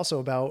 It's also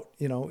about,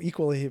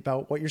 equally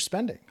about what you're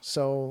spending.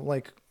 So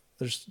like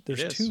there's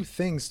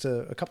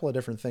a couple of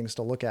different things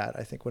to look at,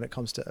 I think, when it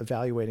comes to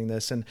evaluating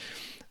this. And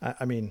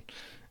I mean,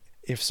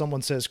 if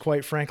someone says,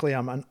 quite frankly,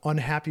 I'm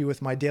unhappy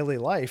with my daily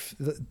life,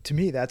 to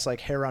me, that's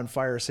like hair on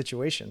fire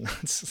situation.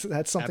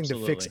 That's something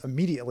to fix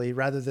immediately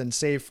rather than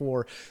save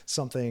for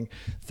something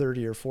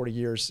 30 or 40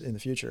 years in the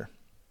future.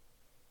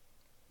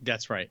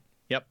 That's right.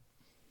 Yep.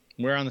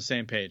 We're on the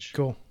same page.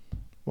 Cool.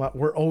 Well,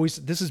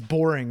 this is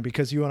boring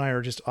because you and I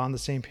are just on the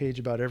same page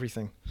about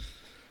everything.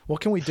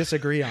 What can we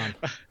disagree on?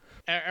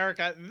 Eric,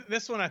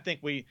 this one, I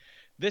think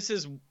this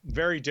is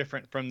very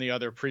different from the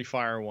other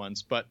pre-fire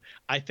ones, but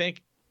I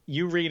think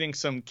you reading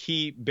some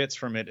key bits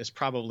from it is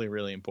probably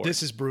really important.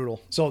 This is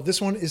brutal. So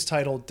this one is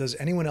titled, Does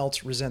Anyone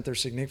Else Resent Their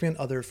Significant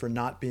Other for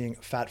Not Being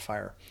a Fat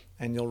Fire?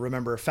 And you'll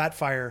remember Fat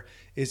Fire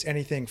is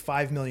anything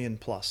 5 million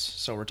plus.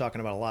 So we're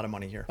talking about a lot of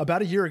money here.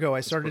 About a year ago,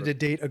 I started to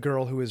date a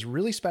girl who is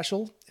really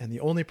special and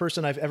the only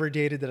person I've ever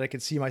dated that I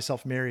could see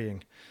myself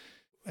marrying.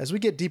 As we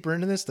get deeper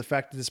into this, the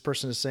fact that this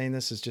person is saying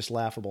this is just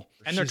laughable.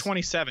 And they're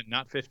 27,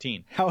 not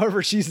 15.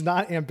 However, she's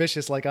not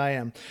ambitious like I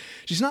am.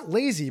 She's not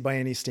lazy by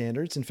any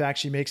standards. In fact,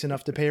 she makes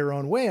enough to pay her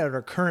own way at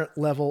her current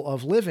level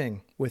of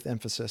living, with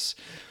emphasis.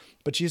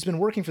 But she's been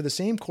working for the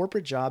same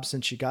corporate job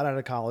since she got out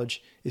of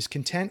college, is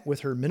content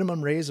with her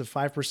minimum raise of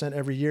 5%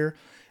 every year,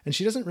 and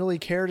she doesn't really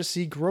care to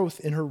see growth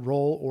in her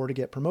role or to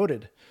get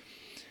promoted.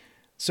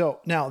 So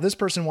now this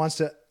person wants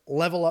to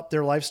level up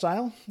their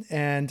lifestyle.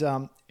 And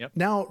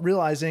now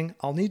realizing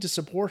I'll need to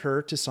support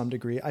her to some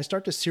degree, I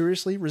start to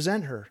seriously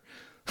resent her.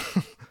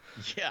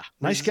 Yeah.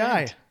 Nice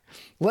guy.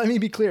 Let me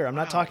be clear. I'm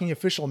not talking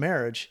official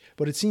marriage,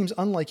 but it seems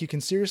unlike you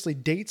can seriously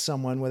date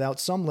someone without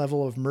some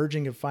level of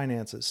merging of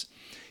finances.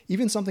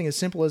 even something as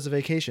simple as a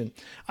vacation.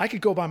 I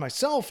could go by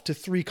myself to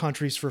 3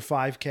 countries for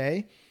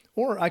 5K,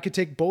 or I could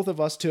take both of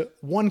us to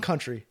 1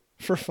 country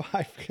for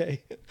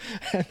 5K.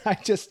 And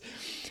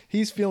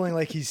he's feeling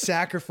like he's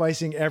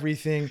sacrificing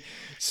everything,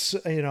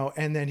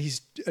 and then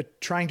he's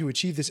trying to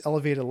achieve this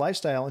elevated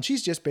lifestyle. And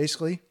she's just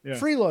basically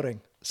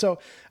freeloading. So,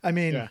 I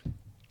mean,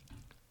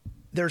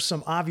 there's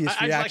some obvious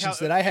reactions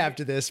that I have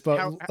to this, but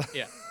how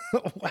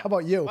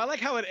about you? Well, I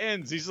like how it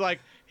ends. He's like,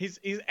 he's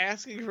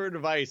asking for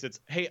advice. It's,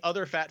 hey,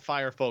 other Fat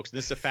Fire folks.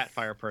 This is a Fat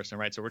Fire person,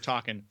 right? So we're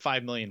talking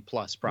 5 million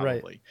plus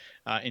probably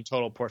in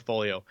total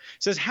portfolio.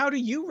 Says, how do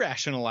you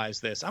rationalize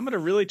this? I'm at a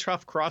really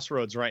tough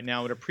crossroads right now.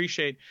 I would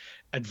appreciate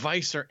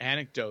advice or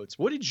anecdotes.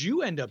 What did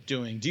you end up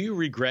doing? Do you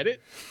regret it?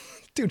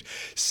 Dude,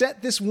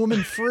 set this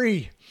woman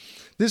free.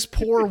 This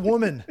poor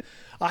woman.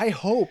 I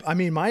hope. I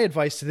mean, my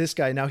advice to this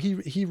guy, now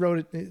he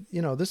wrote it,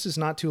 this is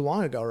not too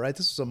long ago, right?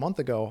 This was a month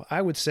ago.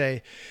 I would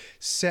say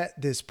set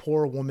this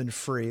poor woman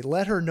free.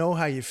 Let her know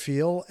how you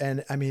feel.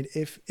 And I mean,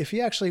 if he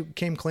actually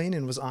came clean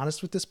and was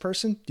honest with this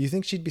person, do you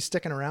think she'd be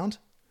sticking around?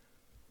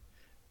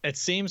 It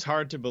seems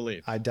hard to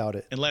believe. I doubt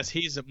it. Unless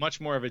he's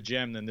much more of a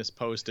gem than this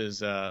post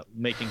is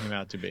making him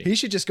out to be. He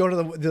should just go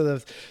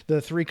to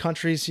the 3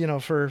 countries,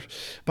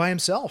 by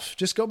himself.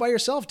 Just go by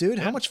yourself, dude.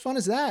 Yeah. How much fun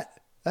is that?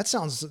 That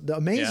sounds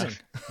amazing.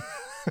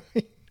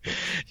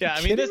 Yeah.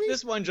 I mean,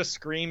 this one just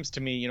screams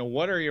to me,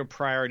 what are your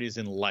priorities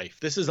in life?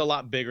 This is a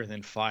lot bigger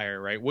than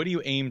fire, right? What do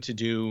you aim to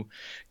do?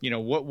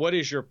 What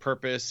is your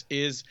purpose?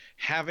 Is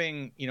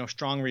having,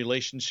 strong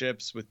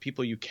relationships with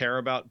people you care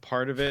about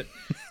part of it?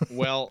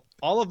 Well,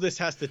 all of this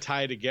has to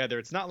tie together.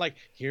 It's not like,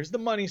 here's the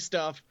money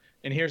stuff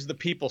and here's the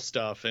people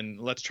stuff,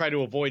 and let's try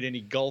to avoid any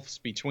gulfs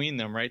between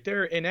them, right?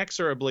 They're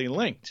inexorably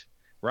linked,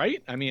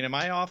 right? I mean, am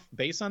I off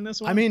base on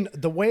this one? I mean,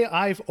 the way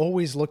I've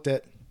always looked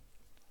at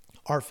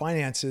our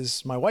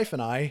finances, my wife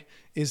and I,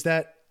 is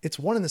that it's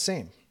one and the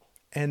same.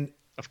 And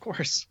of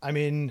course, I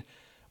mean,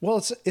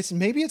 well, it's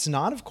maybe it's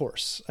not, of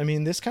course. I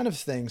mean, this kind of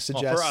thing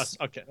suggests for us.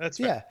 Okay. That's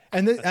fair. Yeah.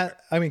 And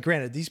I mean,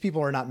 granted, these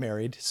people are not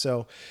married,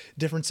 so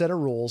different set of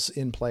rules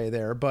in play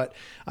there. But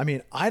I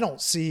mean, I don't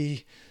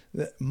see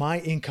my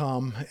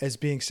income as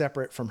being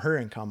separate from her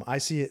income. I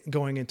see it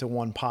going into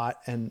one pot,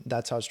 and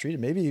that's how it's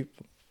treated. Maybe,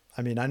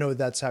 I mean, I know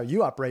that's how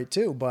you operate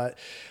too, but,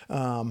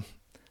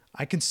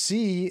 I can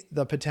see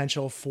the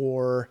potential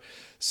for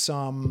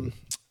some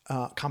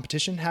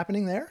competition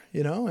happening there,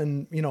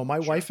 and, my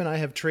wife and I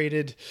have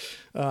traded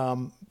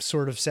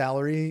sort of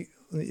salary,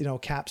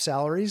 cap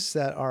salaries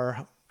that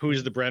are.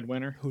 Who's the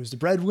breadwinner? Who's the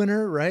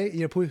breadwinner, right?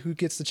 Who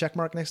gets the check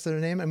mark next to their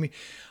name? I mean,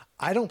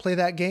 I don't play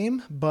that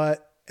game,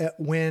 but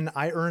when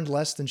I earned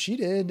less than she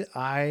did,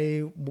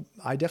 I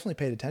definitely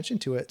paid attention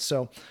to it.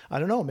 So I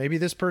don't know, maybe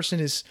this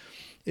person is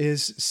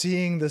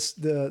seeing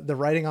the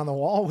writing on the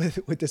wall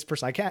with this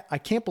person. I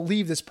can't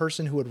believe this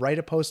person who would write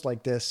a post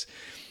like this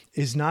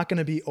is not going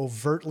to be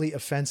overtly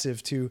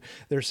offensive to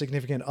their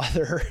significant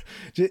other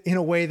in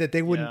a way that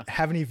they wouldn't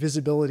have any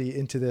visibility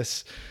into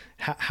this,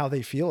 how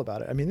they feel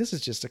about it. I mean, this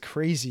is just a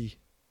crazy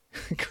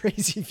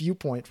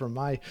viewpoint from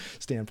my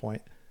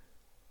standpoint.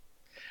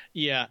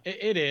 Yeah,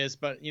 it is.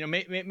 But,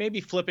 maybe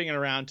flipping it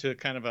around to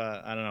kind of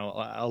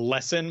a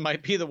lesson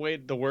might be the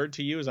word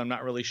to use. I'm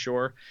not really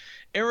sure.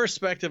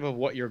 Irrespective of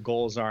what your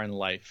goals are in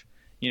life,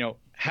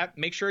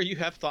 make sure you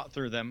have thought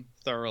through them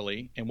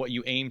thoroughly and what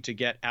you aim to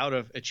get out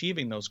of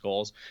achieving those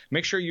goals.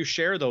 Make sure you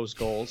share those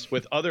goals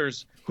with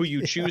others who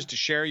you choose to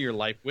share your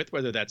life with,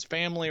 whether that's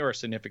family or a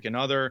significant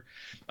other,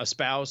 a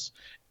spouse,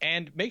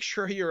 and make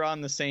sure you're on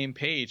the same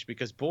page,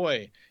 because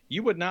boy,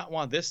 you would not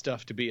want this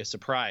stuff to be a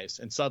surprise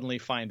and suddenly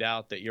find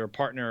out that your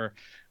partner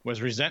was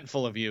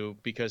resentful of you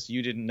because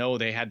you didn't know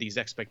they had these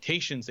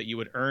expectations that you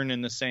would earn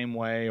in the same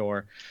way,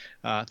 or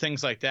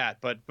things like that.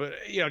 But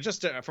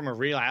just from a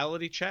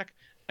reality check,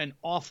 an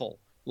awful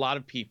lot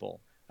of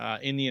people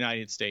in the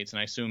United States,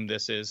 and I assume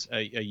this is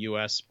a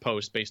U.S.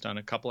 post based on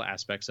a couple of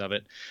aspects of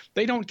it,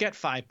 they don't get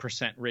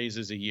 5%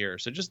 raises a year.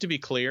 So just to be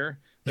clear,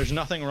 there's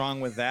nothing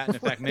wrong with that. And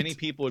in fact, many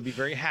people would be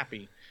very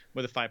happy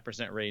with a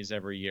 5% raise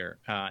every year.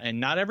 And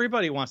not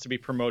everybody wants to be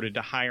promoted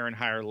to higher and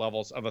higher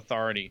levels of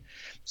authority.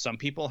 Some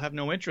people have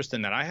no interest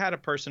in that. I had a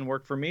person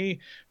work for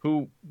me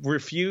who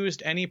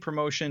refused any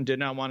promotion, did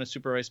not want to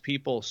supervise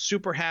people,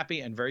 super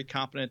happy and very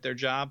competent at their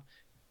job.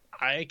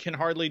 I can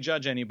hardly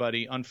judge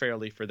anybody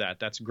unfairly for that.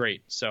 That's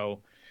great.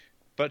 So,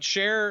 but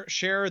share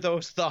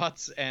those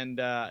thoughts, and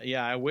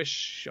I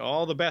wish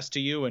all the best to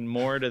you and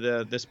more to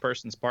this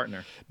person's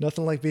partner.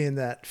 Nothing like being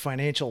that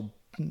financial,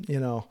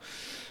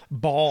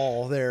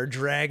 ball there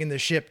dragging the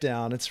ship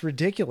down. It's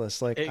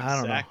ridiculous. Like, exactly. I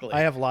don't know.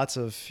 I have lots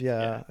of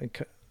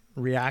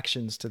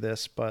reactions to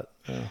this, but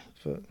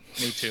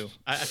me too.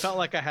 I felt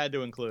like I had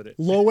to include it.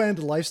 Low end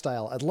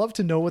lifestyle. I'd love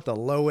to know what the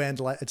low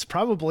end. It's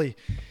probably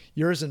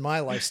yours and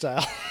my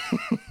lifestyle.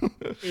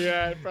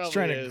 Yeah, it probably He's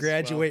trying to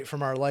graduate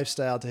from our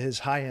lifestyle to his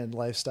high end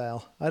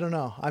lifestyle. I don't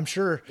know. I'm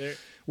sure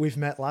we've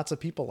met lots of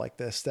people like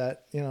this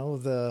that,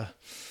 the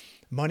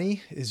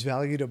money is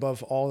valued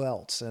above all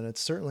else. And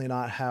it's certainly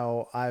not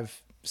how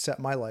I've set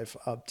my life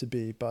up to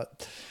be,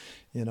 but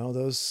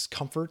those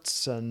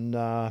comforts and,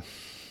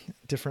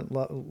 different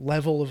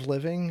level of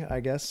living, I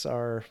guess,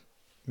 are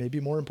maybe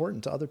more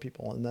important to other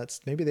people, and that's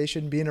maybe they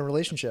shouldn't be in a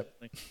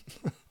relationship.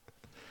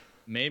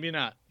 Maybe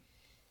not.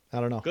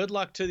 I don't know. Good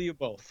luck to you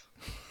both.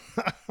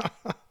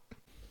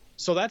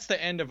 So that's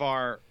the end of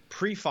our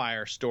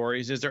pre-fire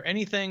stories. Is there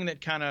anything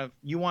that kind of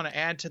you want to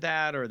add to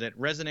that, or that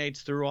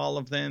resonates through all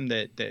of them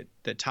that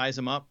ties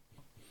them up?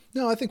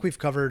 No, I think we've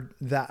covered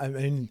that. I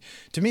mean,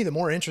 to me, the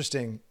more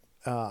interesting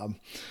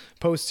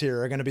posts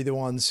here are going to be the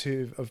ones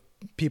of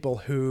people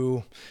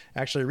who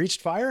actually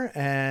reached fire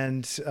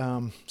and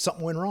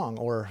something went wrong,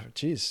 or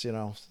geez, you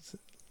know,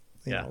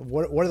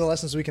 what are the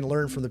lessons we can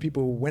learn from the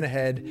people who went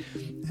ahead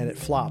and it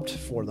flopped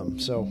for them?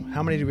 So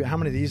how many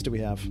of these do we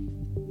have?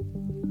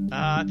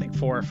 I think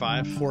 4 or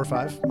 5. 4 or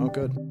 5. Oh,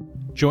 good.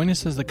 Join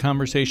us as the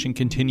conversation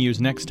continues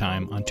next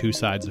time on Two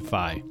Sides of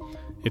Fi.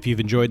 If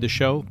you've enjoyed the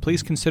show,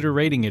 please consider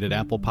rating it at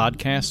Apple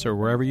Podcasts or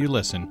wherever you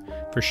listen.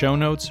 For show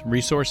notes,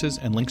 resources,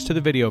 and links to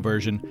the video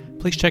version,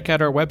 please check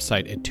out our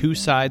website at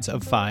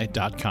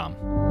twosidesoffi.com.